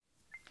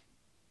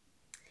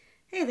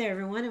Hey there,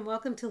 everyone, and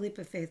welcome to Leap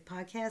of Faith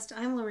podcast.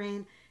 I'm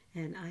Lorraine,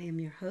 and I am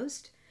your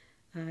host.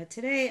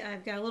 Today,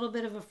 I've got a little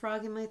bit of a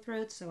frog in my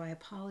throat, so I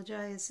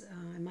apologize.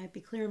 I might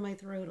be clearing my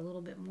throat a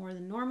little bit more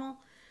than normal,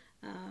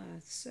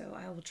 so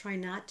I will try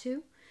not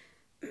to.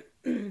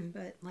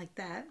 But like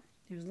that,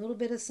 there's a little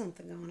bit of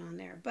something going on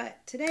there.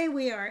 But today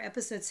we are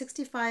episode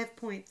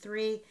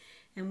 65.3,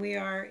 and we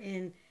are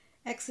in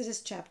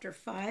Exodus chapter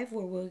 5,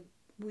 where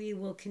we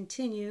will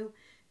continue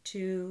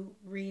to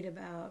read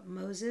about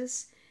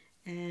Moses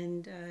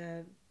and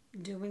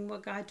doing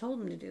what God told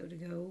him to do, to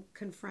go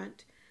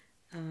confront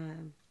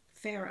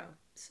Pharaoh.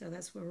 So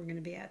that's where we're going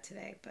to be at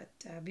today.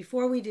 But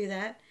before we do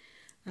that,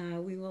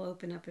 we will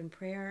open up in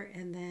prayer,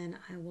 and then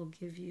I will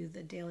give you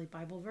the daily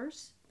Bible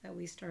verse that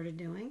we started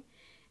doing,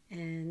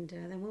 and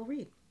then we'll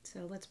read.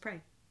 So let's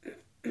pray.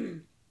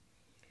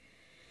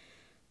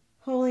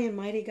 Holy and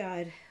mighty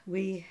God,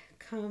 we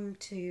come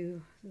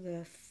to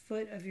the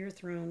foot of your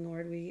throne,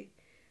 Lord. We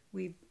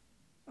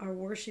are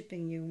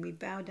worshiping you, and we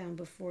bow down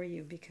before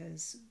you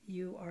because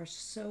you are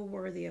so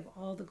worthy of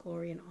all the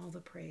glory and all the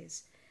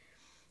praise.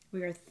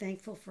 We are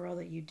thankful for all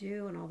that you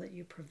do and all that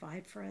you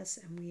provide for us,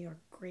 and we are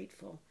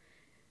grateful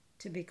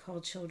to be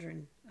called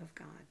children of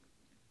God.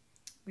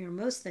 We are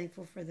most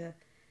thankful for the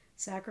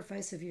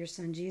sacrifice of your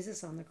Son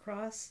Jesus on the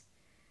cross.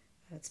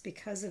 It's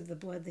because of the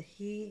blood that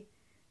he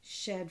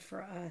shed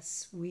for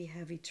us we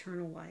have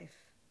eternal life.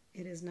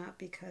 It is not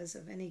because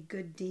of any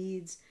good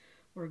deeds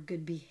or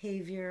good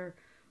behavior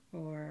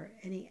or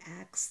any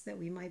acts that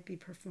we might be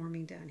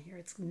performing down here.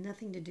 It's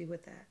nothing to do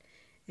with that.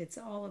 It's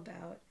all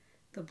about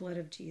the blood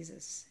of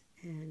Jesus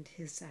and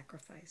his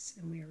sacrifice,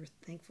 and we are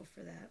thankful for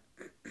that.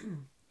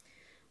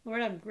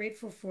 Lord, I'm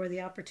grateful for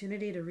the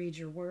opportunity to read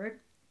your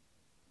word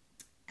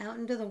out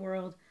into the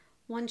world,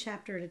 one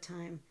chapter at a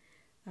time.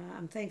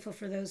 I'm thankful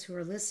for those who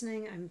are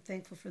listening. I'm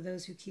thankful for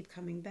those who keep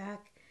coming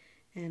back,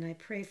 and I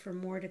pray for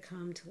more to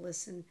come to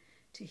listen,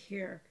 to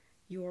hear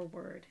your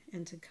word,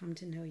 and to come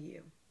to know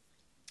you.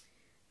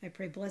 I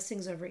pray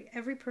blessings over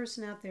every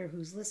person out there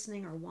who's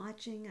listening or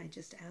watching. I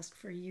just ask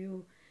for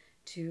you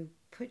to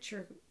put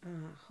your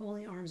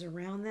holy arms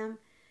around them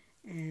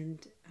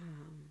and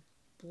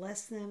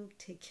bless them,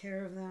 take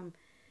care of them,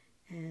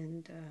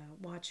 and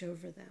watch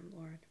over them,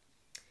 Lord.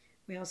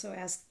 We also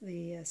ask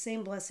the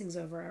same blessings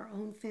over our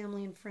own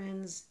family and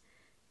friends.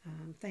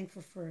 I'm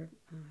thankful for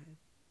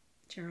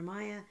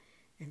Jeremiah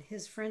and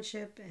his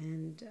friendship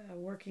and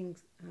working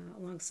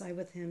alongside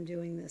with him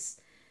doing this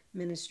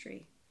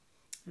ministry.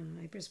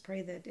 I just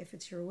pray that if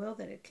it's your will,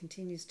 that it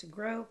continues to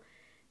grow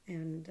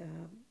and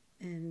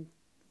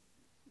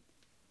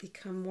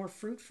become more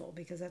fruitful,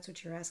 because that's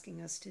what you're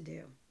asking us to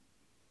do.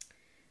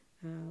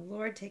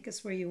 Lord, take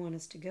us where you want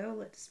us to go.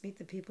 Let us meet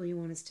the people you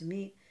want us to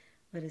meet.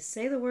 Let us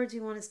say the words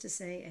you want us to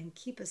say, and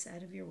keep us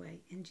out of your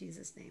way. In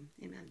Jesus' name,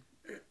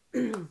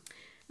 amen.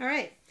 All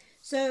right.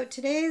 So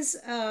today's,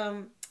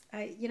 I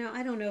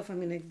don't know if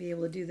I'm going to be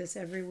able to do this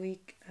every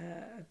week.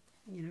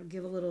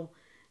 Give a little,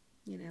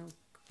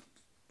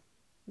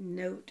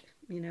 note,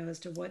 as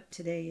to what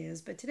today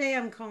is. But today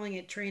I'm calling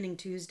it Training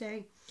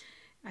Tuesday.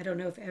 I don't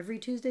know if every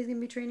Tuesday is going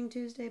to be Training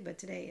Tuesday, but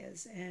today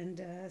is. And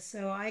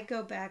so I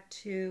go back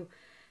to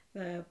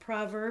the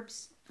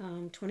Proverbs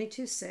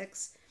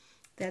 22:6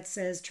 that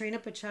says, train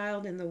up a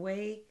child in the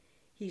way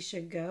he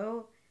should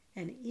go,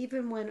 and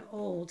even when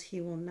old,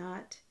 he will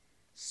not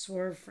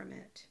swerve from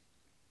it.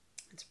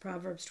 It's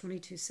Proverbs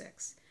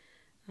 22:6.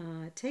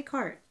 Take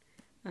heart.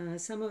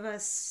 Some of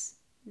us,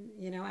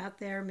 out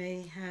there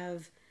may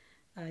have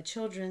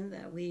children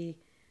that we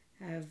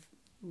have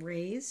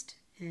raised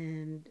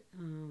and,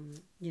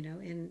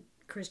 in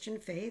Christian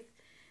faith.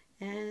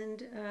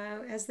 And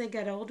as they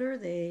get older,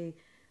 they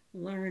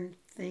learn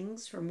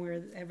things from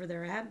wherever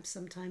they're at.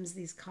 Sometimes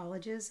these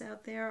colleges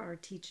out there are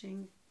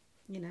teaching,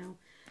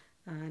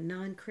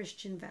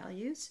 non-Christian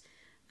values.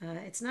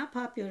 It's not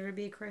popular to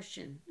be a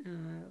Christian.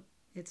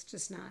 It's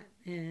just not.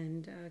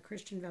 And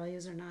Christian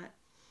values are not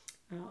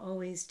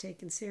always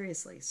taken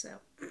seriously. So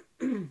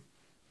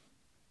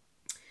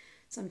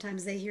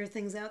sometimes they hear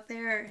things out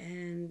there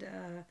and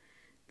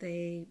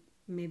they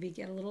maybe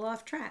get a little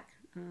off track.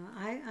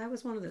 I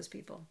was one of those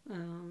people.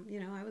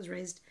 I was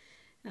raised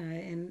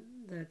in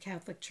the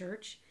Catholic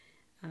Church,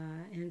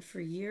 and for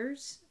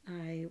years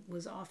I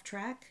was off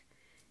track,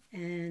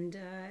 and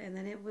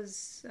then it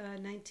was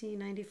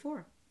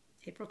 1994,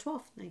 April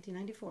 12th,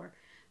 1994,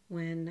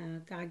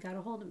 when God got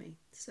a hold of me.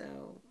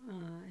 So,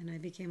 and I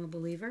became a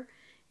believer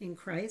in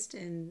Christ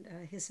and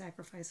his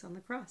sacrifice on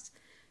the cross.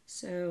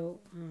 So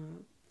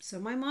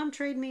my mom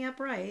trained me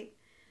upright,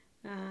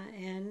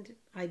 and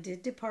I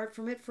did depart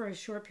from it for a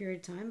short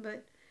period of time,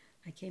 but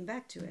I came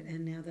back to it.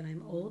 And now that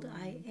I'm old,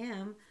 I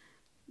am,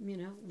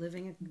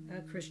 living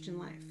a Christian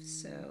life.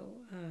 So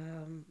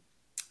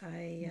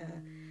I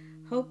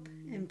hope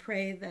and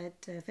pray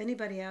that if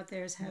anybody out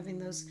there is having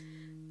those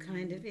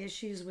kind of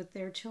issues with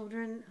their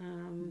children,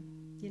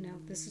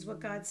 this is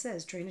what God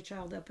says: train a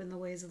child up in the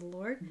ways of the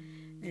Lord,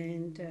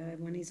 and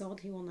when he's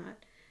old, he will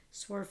not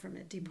swerve from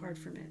it, depart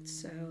from it.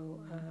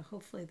 So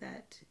hopefully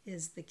that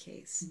is the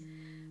case.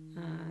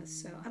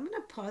 So I'm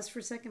going to pause for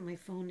a second. My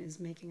phone is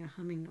making a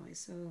humming noise,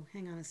 so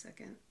hang on a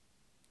second.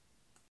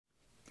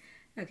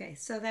 Okay,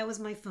 so that was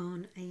my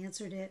phone. I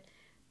answered it.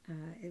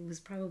 It was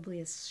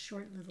probably a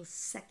short little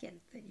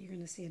second that you're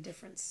going to see a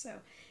difference. So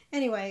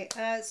anyway,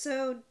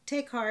 so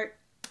take heart.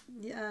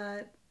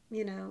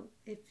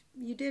 If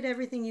you did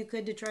everything you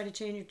could to try to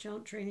train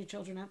your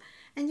children up.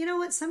 And you know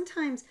what?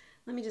 Sometimes,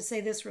 let me just say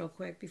this real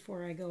quick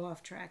before I go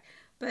off track.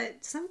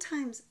 But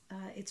sometimes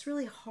it's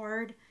really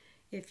hard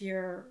if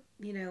you're,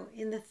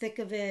 in the thick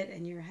of it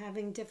and you're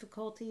having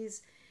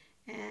difficulties.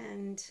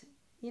 And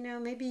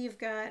maybe you've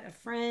got a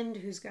friend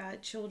who's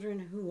got children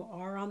who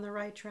are on the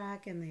right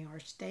track and they are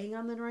staying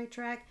on the right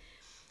track.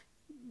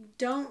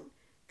 Don't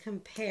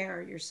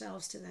compare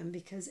yourselves to them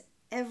because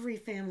every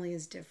family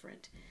is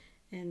different.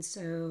 And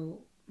so,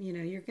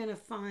 you're going to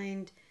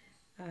find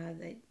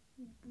that,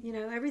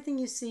 everything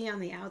you see on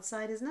the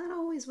outside is not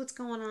always what's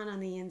going on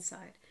the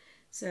inside.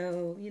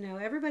 So,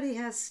 everybody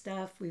has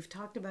stuff. We've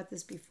talked about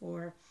this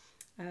before.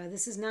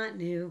 This is not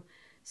new.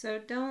 So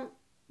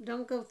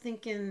don't go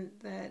thinking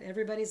that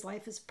everybody's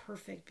life is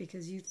perfect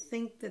because you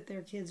think that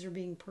their kids are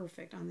being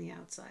perfect on the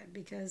outside,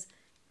 because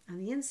on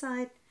the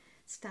inside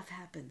stuff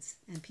happens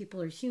and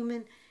people are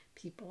human.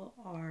 People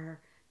are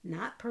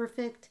not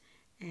perfect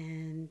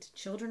and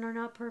children are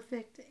not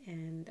perfect,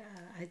 and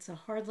it's a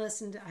hard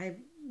lesson. I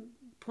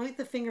point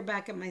the finger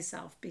back at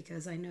myself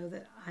because I know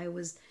that I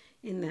was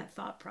in that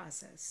thought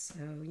process.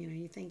 So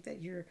you think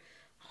that you're a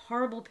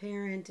horrible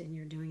parent and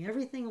you're doing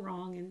everything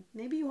wrong, and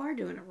maybe you are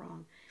doing it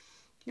wrong.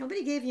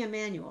 Nobody gave you a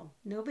manual.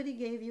 Nobody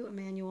gave you a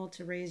manual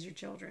to raise your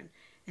children.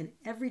 And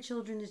every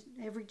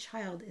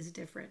child is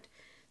different.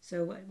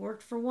 So what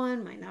worked for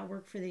one might not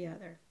work for the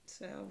other.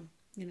 So,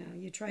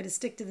 you try to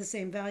stick to the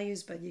same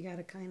values, but you got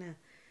to kind of,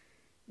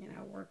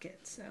 work it.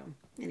 So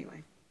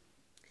anyway,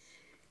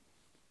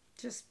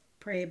 just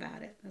pray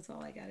about it. That's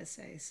all I got to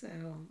say. So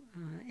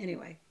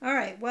anyway, all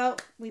right. Well,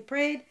 we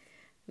prayed.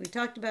 We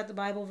talked about the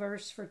Bible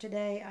verse for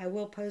today. I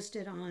will post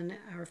it on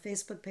our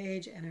Facebook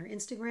page and our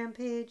Instagram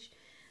page.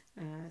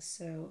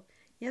 So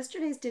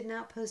yesterday's did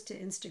not post to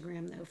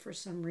Instagram though for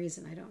some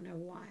reason. I don't know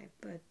why,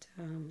 but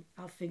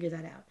I'll figure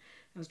that out.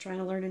 I was trying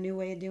to learn a new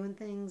way of doing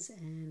things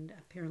and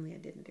apparently I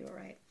didn't do it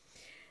right.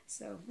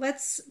 So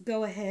let's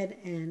go ahead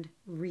and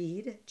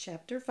read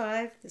chapter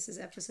 5. This is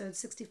episode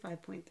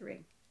 65.3.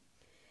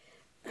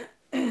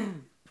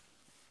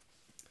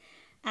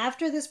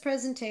 After this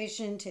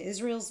presentation to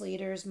Israel's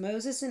leaders,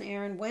 Moses and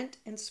Aaron went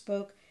and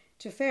spoke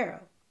to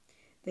Pharaoh.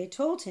 They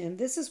told him,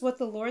 "This is what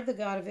the Lord, the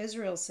God of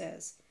Israel,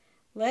 says.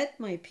 Let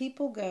my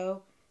people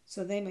go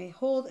so they may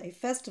hold a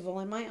festival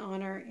in my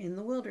honor in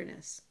the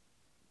wilderness."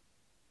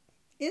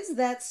 "Is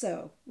that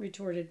so?"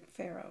 retorted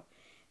Pharaoh.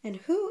 "And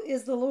who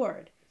is the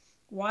Lord?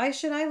 Why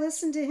should I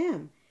listen to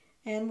him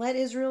and let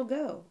Israel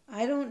go?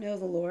 I don't know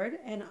the Lord,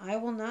 and I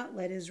will not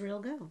let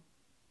Israel go."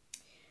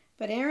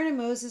 But Aaron and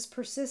Moses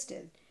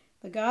persisted.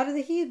 "The God of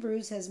the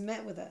Hebrews has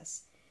met with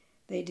us,"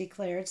 they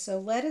declared, "so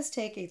let us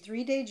take a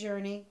 3-day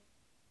journey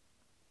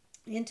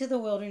into the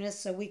wilderness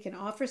so we can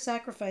offer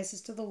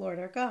sacrifices to the Lord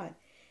our God.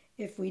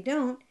 If we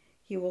don't,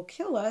 he will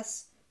kill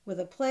us with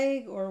a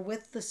plague or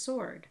with the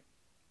sword."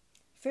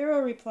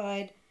 Pharaoh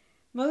replied,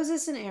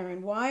 "Moses and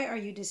Aaron, why are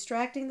you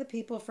distracting the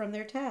people from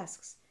their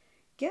tasks?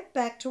 Get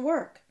back to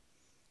work.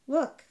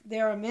 Look,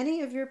 there are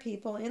many of your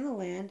people in the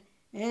land,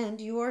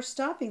 and you are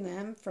stopping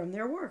them from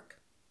their work,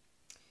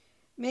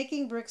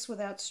 making bricks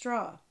without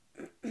straw."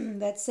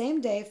 That same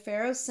day,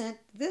 Pharaoh sent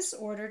this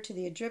order to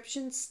the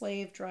Egyptian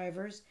slave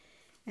drivers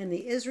and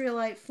the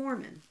Israelite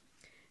foremen: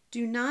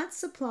 "Do not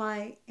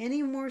supply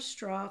any more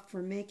straw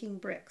for making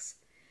bricks.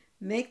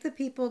 Make the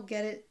people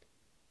get it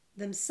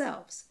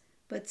themselves,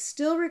 but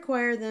still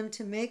require them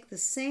to make the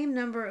same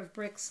number of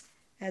bricks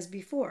as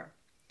before.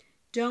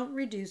 Don't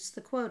reduce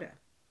the quota.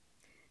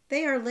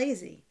 They are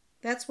lazy.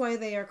 That's why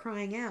they are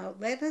crying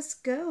out, 'Let us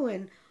go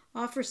and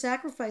offer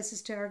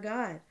sacrifices to our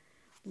God.'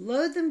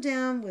 Load them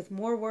down with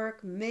more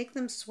work, make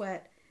them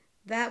sweat.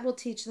 That will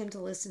teach them to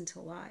listen to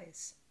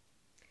lies."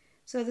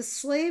 So the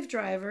slave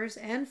drivers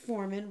and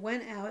foremen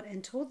went out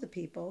and told the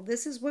people,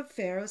 "This is what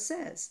Pharaoh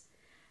says.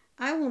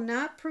 I will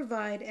not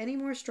provide any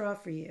more straw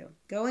for you.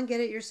 Go and get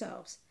it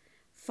yourselves.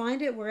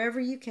 Find it wherever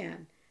you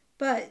can,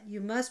 but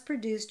you must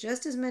produce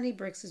just as many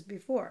bricks as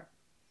before."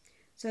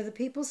 So the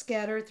people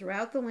scattered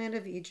throughout the land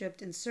of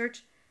Egypt in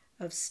search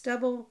of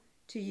stubble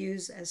to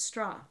use as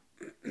straw.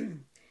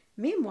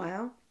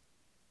 Meanwhile,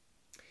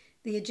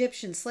 the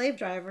Egyptian slave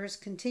drivers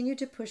continued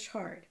to push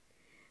hard.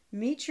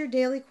 "Meet your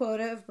daily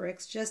quota of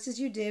bricks just as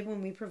you did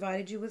when we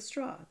provided you with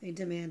straw," they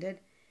demanded.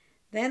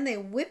 Then they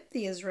whipped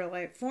the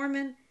Israelite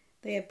foremen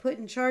they had put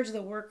in charge of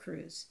the work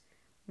crews.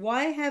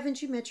 "Why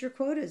haven't you met your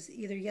quotas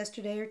either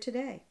yesterday or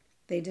today?"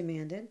 they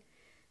demanded.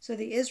 So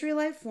the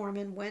Israelite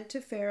foreman went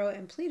to Pharaoh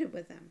and pleaded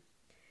with him.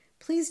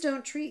 "Please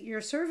don't treat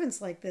your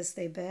servants like this,"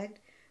 they begged.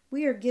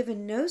 "We are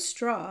given no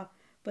straw,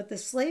 but the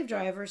slave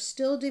drivers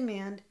still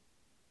demand,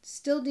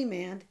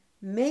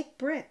 make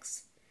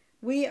bricks.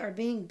 We are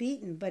being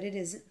beaten, but it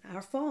is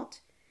our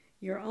fault.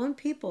 Your own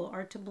people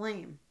are to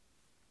blame."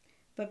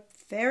 But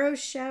Pharaoh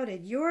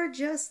shouted, "You're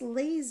just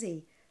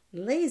lazy,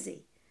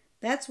 lazy.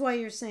 That's why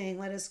you're saying,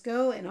 'Let us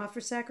go and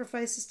offer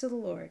sacrifices to the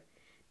Lord.'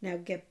 Now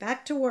get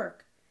back to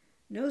work.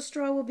 No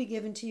straw will be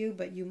given to you,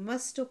 but you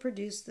must still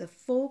produce the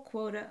full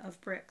quota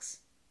of bricks."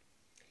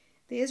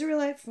 The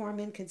Israelite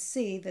foremen could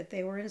see that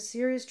they were in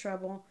serious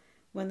trouble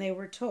when they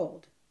were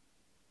told,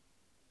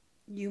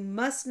 "You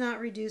must not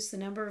reduce the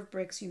number of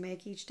bricks you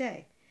make each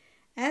day."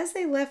 As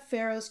they left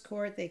Pharaoh's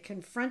court, they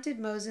confronted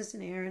Moses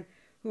and Aaron,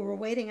 who were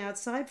waiting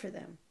outside for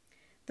them.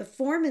 The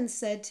foreman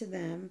said to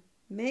them,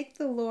 May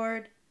the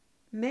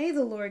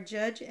Lord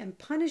judge and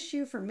punish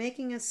you for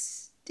making a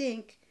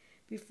stink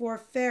before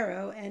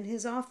Pharaoh and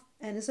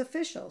his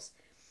officials.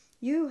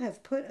 You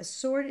have put a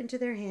sword into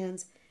their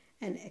hands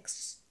and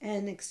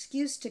an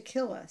excuse to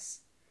kill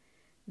us."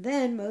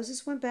 Then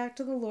Moses went back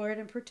to the Lord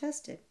and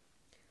protested.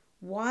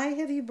 "Why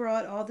have you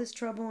brought all this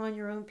trouble on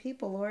your own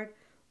people, Lord?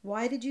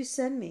 Why did you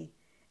send me?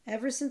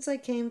 Ever since I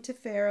came to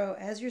Pharaoh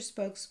as your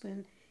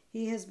spokesman,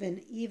 he has been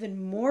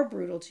even more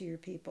brutal to your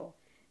people,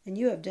 and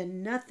you have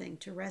done nothing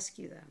to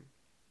rescue them."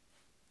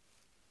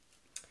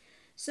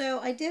 So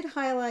I did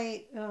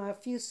highlight a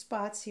few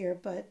spots here,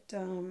 but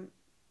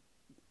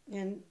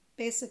and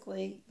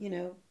basically,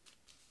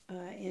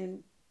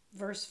 in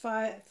verse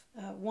 5,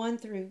 1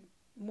 through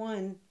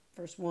 1,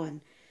 verse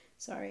 1,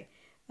 sorry,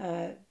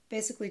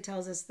 basically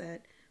tells us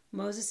that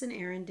Moses and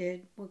Aaron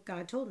did what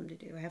God told them to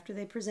do. After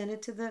they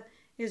presented to the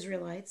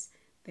Israelites,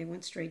 they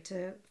went straight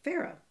to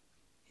Pharaoh.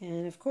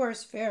 And of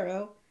course,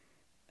 Pharaoh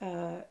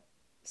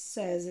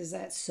says, "Is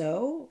that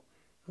so?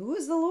 Who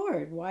is the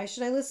Lord? Why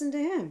should I listen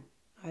to him?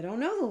 I don't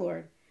know the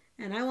Lord,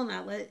 and I will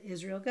not let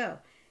Israel go."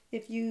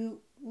 If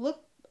you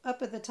look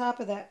up at the top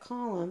of that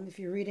column, if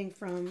you're reading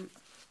from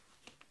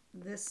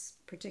this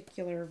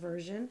particular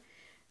version,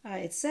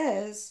 it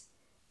says,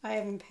 "I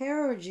have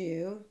empowered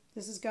you."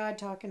 This is God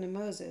talking to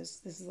Moses.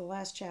 This is the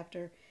last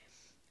chapter.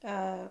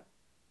 "I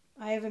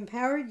have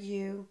empowered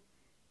you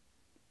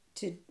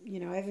to,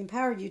 I've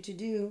empowered you to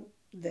do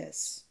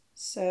this.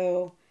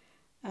 So,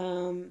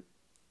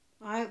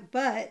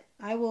 but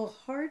I will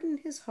harden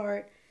his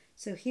heart,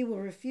 so he will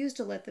refuse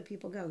to let the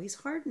people go." He's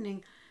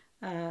hardening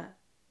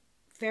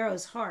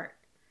Pharaoh's heart.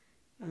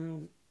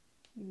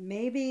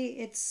 Maybe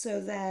it's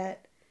so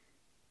that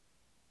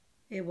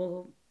it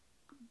will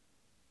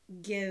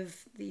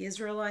give the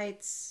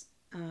Israelites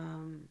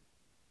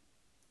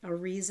a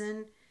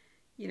reason,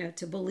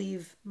 to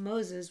believe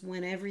Moses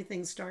when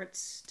everything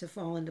starts to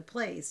fall into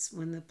place,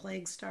 when the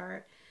plagues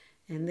start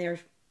and they're,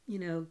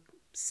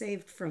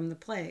 saved from the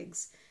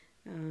plagues,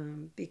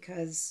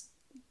 because,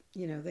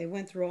 they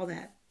went through all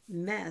that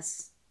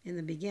mess in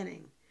the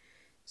beginning.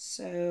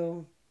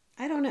 So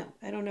I don't know.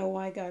 I don't know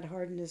why God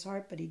hardened his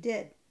heart, but he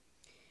did.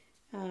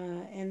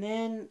 And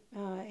then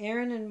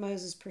Aaron and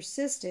Moses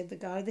persisted. "The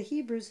God of the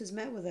Hebrews has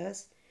met with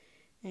us,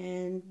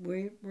 and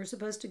we're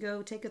supposed to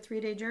go take a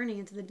 3-day journey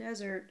into the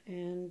desert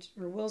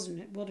or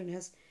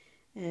wilderness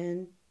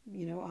and,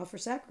 offer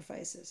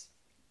sacrifices."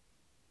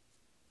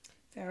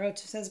 Pharaoh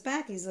says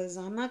back, he says,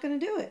 "I'm not going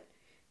to do it.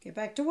 Get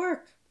back to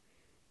work."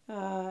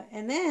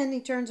 And then he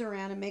turns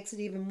around and makes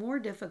it even more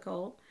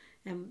difficult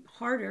and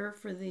harder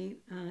for the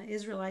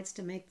Israelites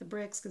to make the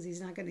bricks, because he's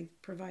not going to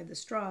provide the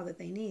straw that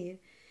they need.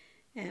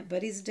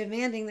 But he's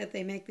demanding that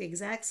they make the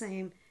exact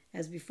same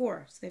as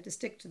before, so they have to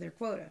stick to their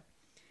quota.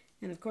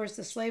 And of course,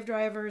 the slave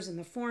drivers and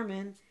the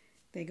foremen,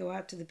 they go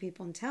out to the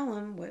people and tell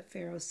them what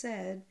Pharaoh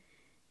said.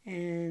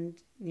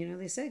 And,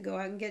 they said, "Go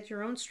out and get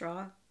your own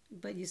straw,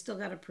 but you still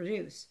got to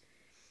produce."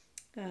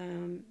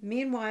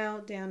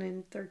 Meanwhile, down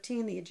in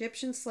 13, the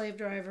Egyptian slave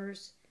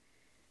drivers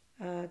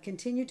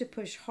continued to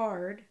push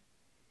hard,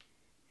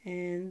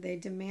 and they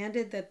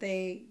demanded that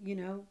they,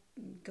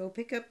 go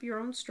pick up your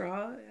own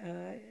straw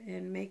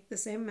and make the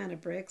same amount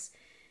of bricks.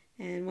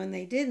 And when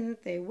they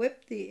didn't, they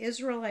whipped the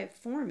Israelite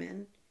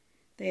foreman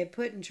they had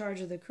put in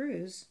charge of the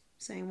crews,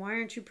 saying, "Why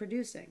aren't you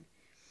producing?"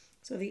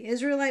 So the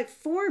Israelite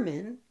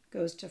foreman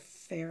goes to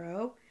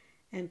Pharaoh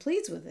and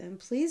pleads with him,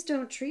 "Please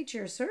don't treat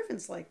your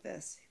servants like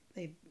this,"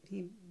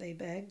 they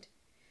begged.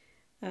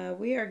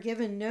 "We are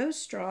given no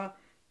straw,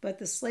 but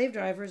the slave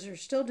drivers are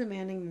still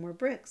demanding more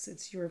bricks.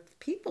 It's your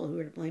people who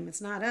are to blame. It's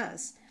not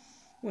us."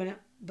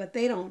 But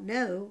they don't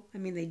know. I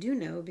mean, they do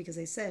know, because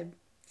they said,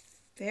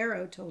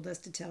 "Pharaoh told us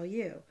to tell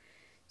you."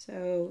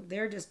 So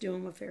they're just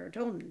doing what Pharaoh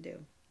told them to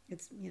do.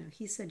 It's,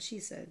 he said, she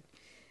said.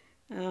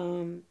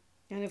 And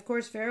of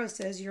course, Pharaoh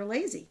says, "You're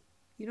lazy.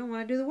 You don't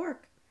want to do the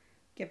work.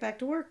 Get back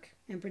to work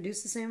and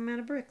produce the same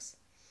amount of bricks."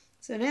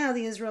 So now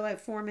the Israelite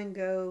foremen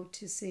go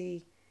to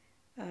see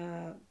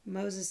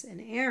Moses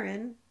and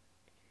Aaron,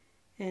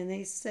 and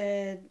they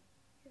said,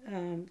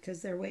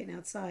 because they're waiting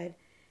outside,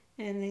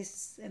 and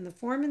the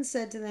foreman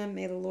said to them,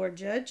 "May the Lord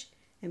judge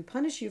and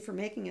punish you for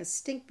making us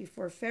stink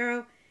before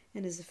Pharaoh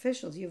and his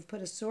officials. You have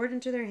put a sword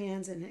into their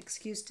hands and an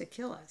excuse to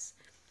kill us."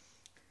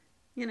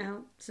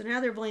 So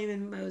now they're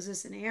blaming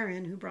Moses and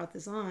Aaron, who brought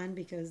this on,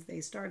 because they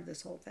started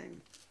this whole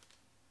thing.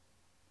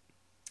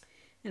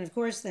 And of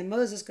course, then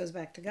Moses goes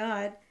back to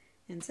God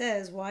and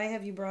says, "Why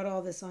have you brought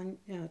all this on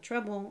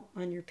trouble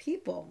on your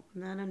people?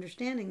 I'm not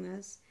understanding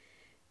this.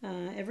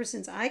 Ever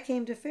since I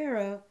came to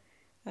Pharaoh,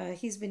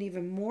 he's been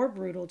even more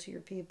brutal to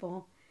your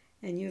people,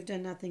 and you have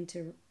done nothing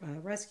to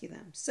rescue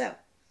them." So,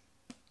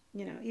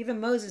 even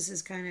Moses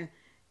is kind of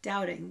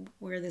doubting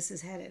where this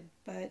is headed,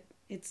 but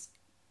it's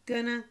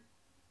gonna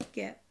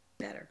get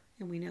better,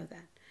 and we know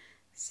that.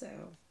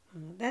 So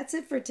that's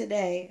it for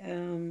today.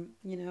 I'm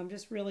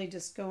just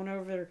going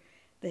over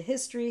the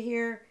history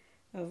here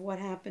of what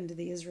happened to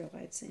the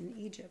Israelites in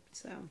Egypt.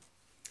 So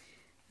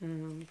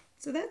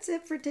that's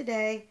it for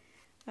today.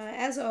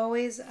 As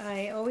always,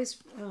 I always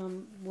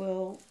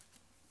will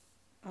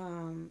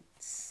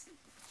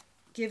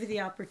give you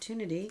the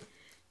opportunity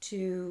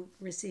to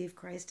receive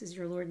Christ as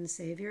your Lord and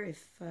Savior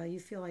if you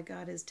feel like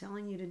God is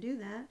telling you to do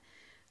that,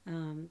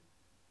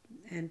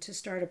 and to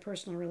start a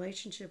personal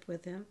relationship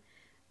with Him.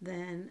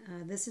 Then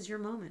this is your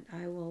moment.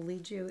 I will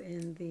lead you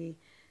in the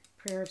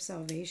prayer of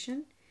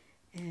salvation,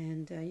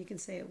 and you can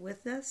say it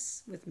with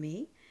us, with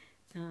me.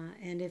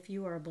 And if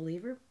you are a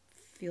believer,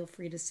 feel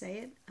free to say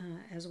it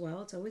as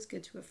well. It's always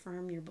good to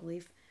affirm your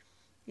belief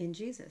in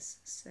Jesus.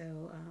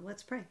 So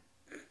let's pray.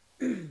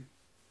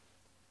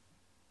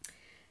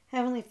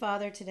 Heavenly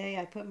Father, today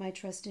I put my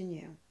trust in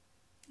you.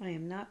 I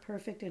am not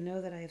perfect and know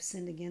that I have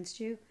sinned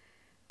against you.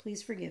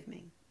 Please forgive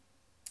me.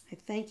 I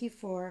thank you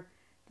for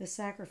the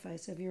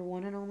sacrifice of your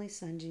one and only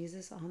Son,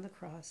 Jesus, on the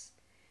cross.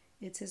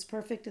 It's his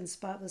perfect and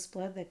spotless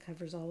blood that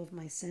covers all of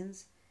my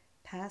sins,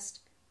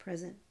 past,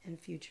 present, and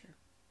future.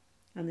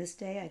 On this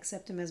day, I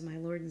accept him as my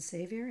Lord and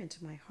Savior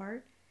into my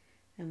heart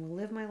and will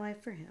live my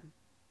life for him.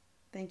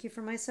 Thank you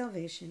for my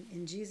salvation.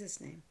 In Jesus'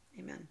 name,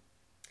 amen.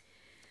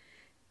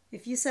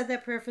 If you said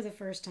that prayer for the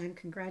first time,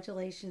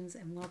 congratulations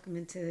and welcome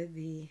into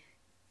the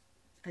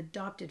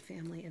adopted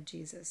family of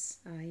Jesus.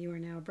 You are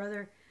now a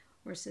brother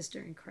or sister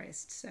in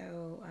Christ.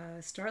 So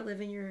start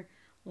living your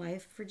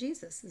life for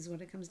Jesus is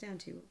what it comes down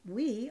to.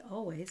 We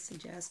always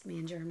suggest, me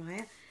and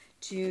Jeremiah,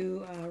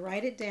 to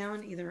write it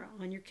down either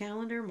on your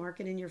calendar,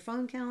 mark it in your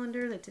phone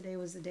calendar that today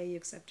was the day you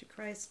accepted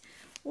Christ,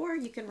 or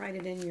you can write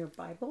it in your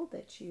Bible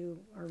that you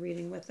are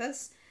reading with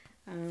us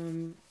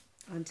on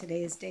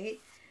today's date.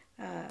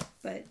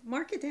 But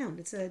mark it down.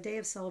 It's a day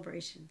of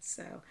celebration.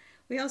 So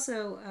we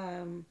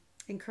also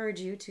encourage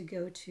you to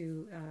go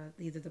to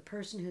either the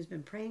person who's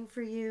been praying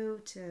for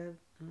you to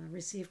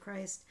receive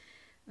Christ.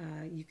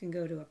 You can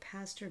go to a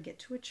pastor, get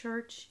to a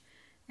church,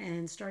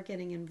 and start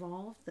getting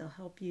involved. They'll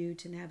help you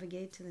to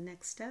navigate to the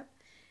next step.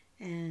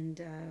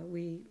 And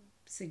we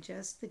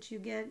suggest that you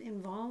get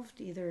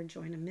involved, either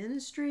join a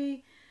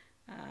ministry,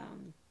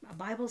 a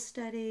Bible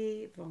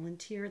study,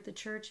 volunteer at the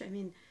church. I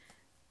mean,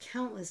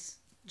 countless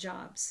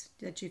jobs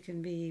that you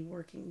can be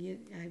working,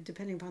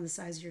 depending upon the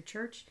size of your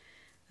church.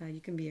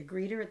 You can be a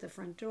greeter at the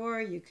front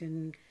door. You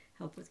can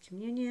help with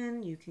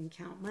communion. You can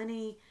count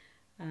money.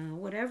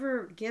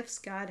 Whatever gifts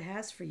God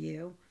has for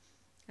you,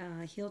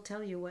 he'll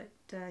tell you what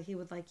he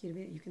would like you to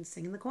be. You can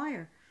sing in the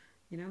choir.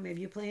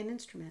 Maybe you play an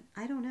instrument.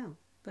 I don't know.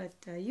 But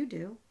you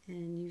do.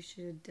 And you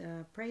should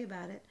pray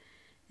about it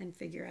and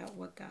figure out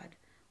what God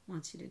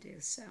wants you to do.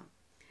 So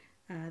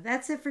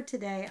that's it for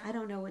today. I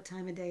don't know what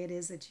time of day it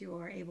is that you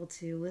are able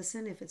to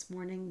listen, if it's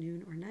morning,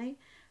 noon, or night.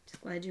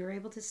 Just glad you were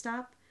able to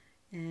stop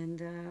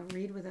and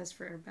read with us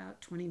for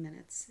about 20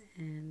 minutes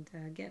and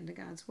get into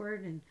God's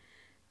Word and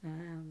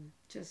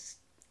just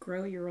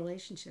grow your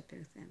relationship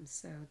with Him.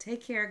 So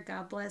take care.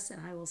 God bless,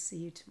 and I will see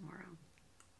you tomorrow.